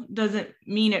normal doesn't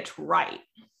mean it's right.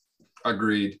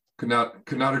 Agreed. Could not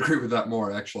agree with that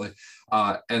more, actually.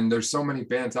 And there's so many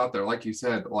bands out there, like you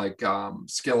said, like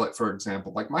Skillet, for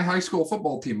example. Like, my high school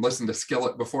football team listened to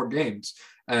Skillet before games.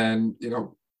 And,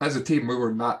 as a team, we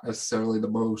were not necessarily the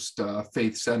most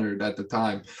faith-centered at the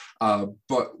time,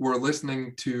 but we're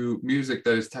listening to music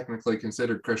that is technically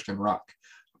considered Christian rock.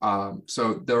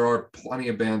 So there are plenty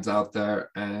of bands out there.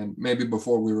 And maybe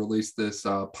before we release this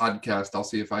podcast, I'll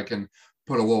see if I can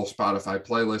put a little Spotify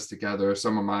playlist together,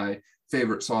 some of my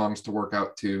favorite songs to work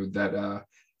out to that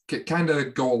kind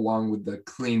of go along with the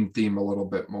clean theme a little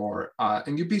bit more.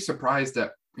 And you'd be surprised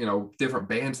at, different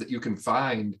bands that you can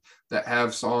find that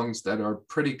have songs that are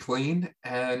pretty clean.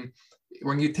 And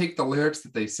when you take the lyrics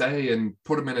that they say and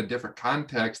put them in a different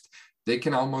context, they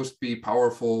can almost be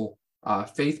powerful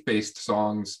faith-based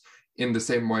songs in the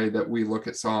same way that we look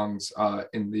at songs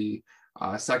in the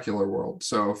secular world.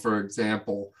 So, for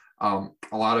example, a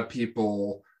lot of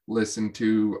people listen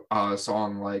to a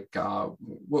song like,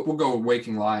 we'll go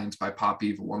Waking Lions by Pop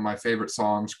Evil, one of my favorite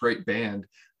songs, great band.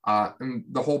 And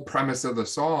the whole premise of the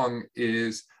song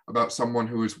is about someone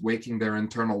who is waking their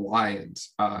internal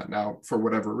lions. Now, for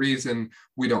whatever reason,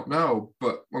 we don't know,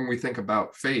 but when we think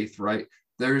about faith, right,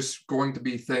 there's going to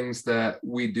be things that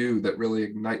we do that really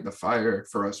ignite the fire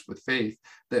for us with faith,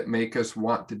 that make us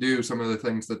want to do some of the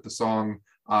things that the song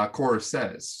chorus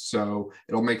says. So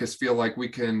it'll make us feel like we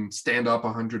can stand up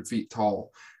 100 feet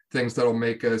tall, things that'll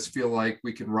make us feel like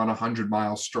we can run 100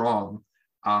 miles strong.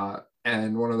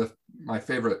 And one of my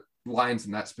favorite lines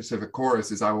in that specific chorus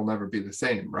is, I will never be the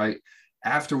same, right?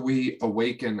 After we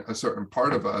awaken a certain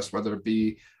part of us, whether it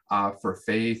be for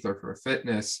faith or for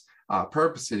fitness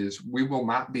purposes, we will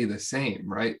not be the same,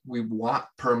 right? We want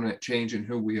permanent change in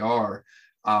who we are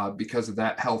because of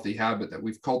that healthy habit that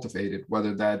we've cultivated,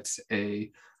 whether that's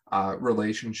a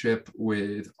relationship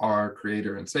with our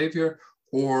Creator and Savior,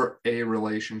 or a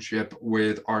relationship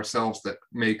with ourselves that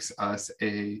makes us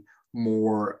a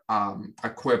more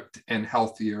equipped and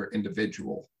healthier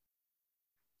individual.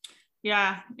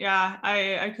 Yeah,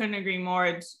 I couldn't agree more.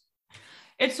 It's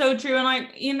so true. And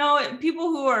like, people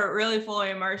who are really fully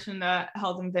immersed in the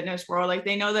health and fitness world, like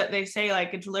they know that they say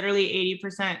like it's literally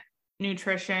 80%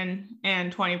 nutrition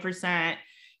and 20%,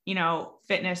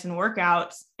 fitness and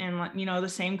workouts. And the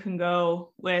same can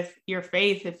go with your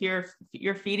faith. If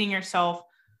you're feeding yourself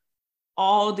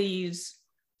all these,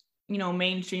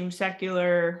 mainstream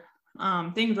secular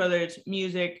things, whether it's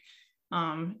music,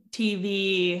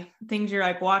 TV, things you're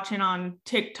like watching on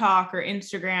TikTok or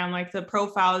Instagram, like the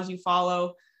profiles you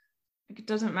follow, like it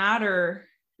doesn't matter.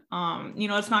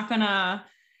 It's not gonna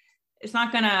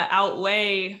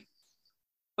outweigh.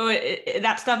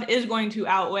 That stuff is going to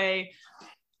outweigh.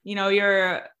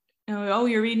 You're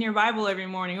reading your Bible every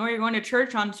morning, or you're going to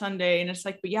church on Sunday, and it's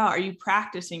like, but yeah, are you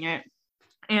practicing it?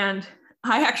 And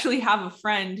I actually have a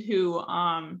friend who,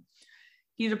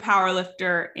 he's a power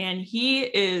lifter, and he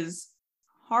is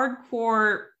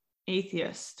hardcore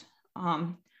atheist,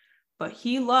 but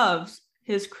he loves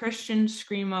his Christian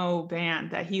screamo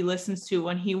band that he listens to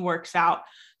when he works out.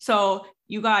 So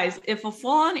you guys, if a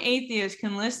full-on atheist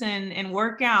can listen and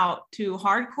work out to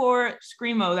hardcore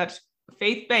screamo that's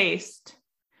faith-based,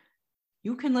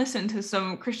 you can listen to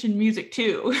some Christian music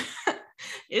too.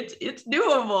 It's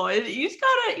doable. You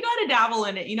gotta dabble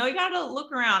in it. You gotta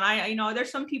look around.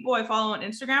 There's some people I follow on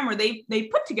Instagram where they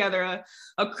put together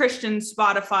a Christian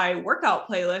Spotify workout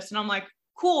playlist, and I'm like,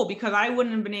 cool, because I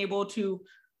wouldn't have been able to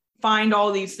find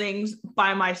all these things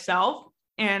by myself.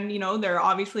 And they're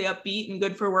obviously upbeat and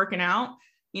good for working out.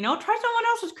 Try someone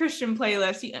else's Christian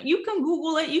playlist. You can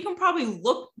Google it. You can probably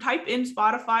type in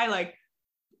Spotify like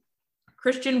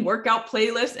Christian workout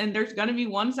playlist, and there's gonna be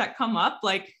ones that come up.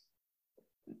 Like,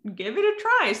 give it a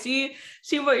try, see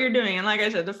what you're doing. And like I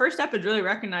said, the first step is really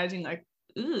recognizing like,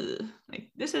 like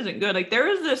this isn't good. Like there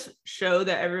was this show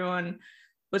that everyone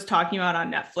was talking about on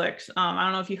Netflix. I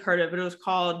don't know if you heard it, but I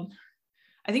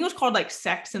think it was called like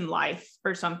Sex and Life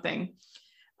or something.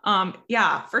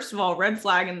 Yeah, first of all, red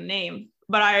flag in the name.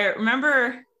 But I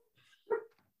remember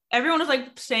everyone was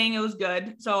like saying it was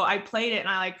good. So I played it, and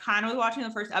I like kind of was watching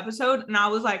the first episode, and I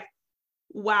was like,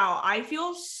 wow, I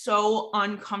feel so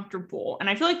uncomfortable. And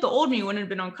I feel like the old me wouldn't have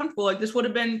been uncomfortable. Like this would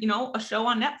have been, a show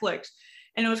on Netflix.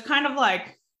 And it was kind of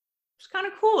like, it's kind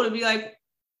of cool to be like,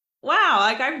 wow,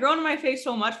 like I've grown in my face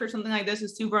so much for something like this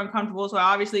is super uncomfortable. So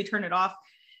I obviously turned it off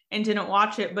and didn't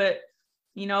watch it. But,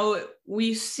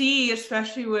 we see,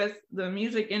 especially with the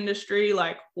music industry,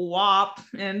 like WAP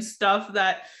and stuff,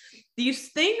 that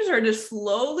these things are just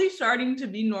slowly starting to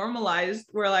be normalized.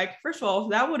 Where like, first of all,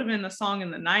 that would have been a song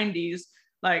in the 90s,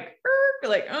 but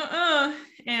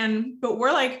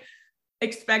we're like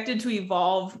expected to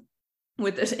evolve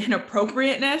with this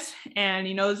inappropriateness. And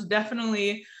it's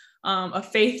definitely a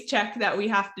faith check that we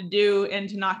have to do, and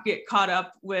to not get caught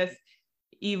up with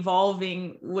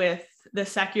evolving with the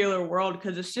secular world,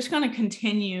 because it's just going to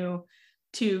continue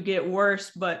to get worse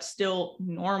but still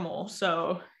normal.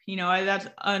 So that's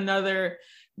another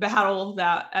battle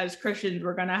that as Christians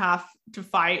we're going to have to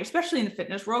fight, especially in the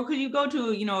fitness world, because you go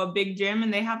to a big gym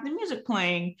and they have the music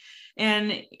playing,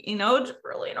 and it's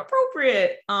really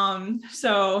inappropriate.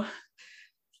 So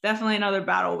definitely another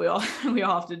battle we all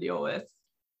have to deal with.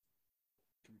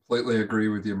 Completely agree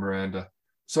with you, Miranda.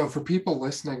 So for people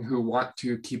listening who want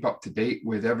to keep up to date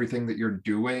with everything that you're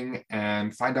doing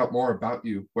and find out more about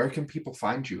you, where can people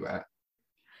find you at?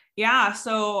 Yeah,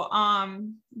 so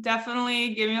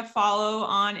definitely give me a follow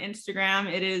on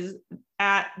Instagram. It is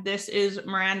at This Is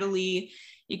Miranda Lee.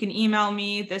 You can email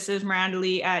me,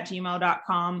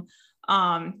 thisismirandalee@gmail.com.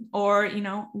 Or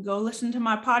go listen to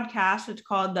my podcast. It's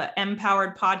called the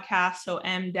Empowered Podcast, so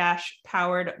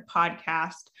M-Powered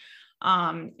Podcast.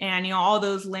 And all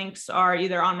those links are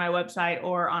either on my website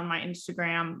or on my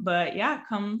Instagram. But yeah,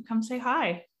 come say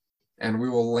hi. And we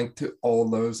will link to all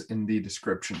those in the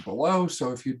description below.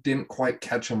 So if you didn't quite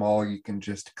catch them all, you can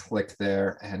just click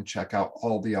there and check out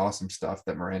all the awesome stuff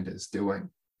that Miranda is doing.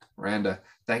 Miranda,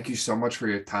 thank you so much for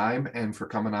your time and for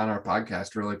coming on our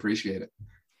podcast. Really appreciate it.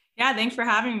 Yeah, thanks for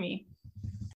having me.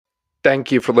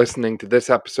 Thank you for listening to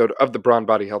this episode of the Brawn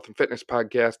Body Health and Fitness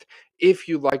Podcast. If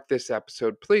you like this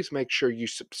episode, please make sure you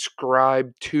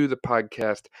subscribe to the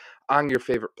podcast on your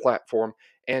favorite platform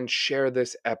and share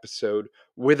this episode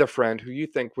with a friend who you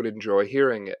think would enjoy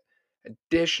hearing it.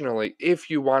 Additionally,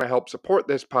 if you want to help support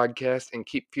this podcast and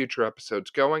keep future episodes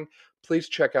going, please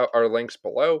check out our links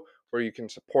below where you can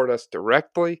support us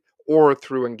directly or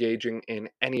through engaging in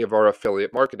any of our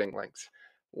affiliate marketing links.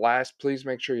 Last, please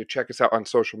make sure you check us out on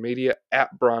social media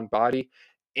at Brawn Body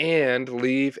and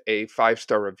leave a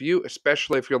 5-star review,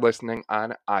 especially if you're listening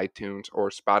on iTunes or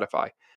Spotify.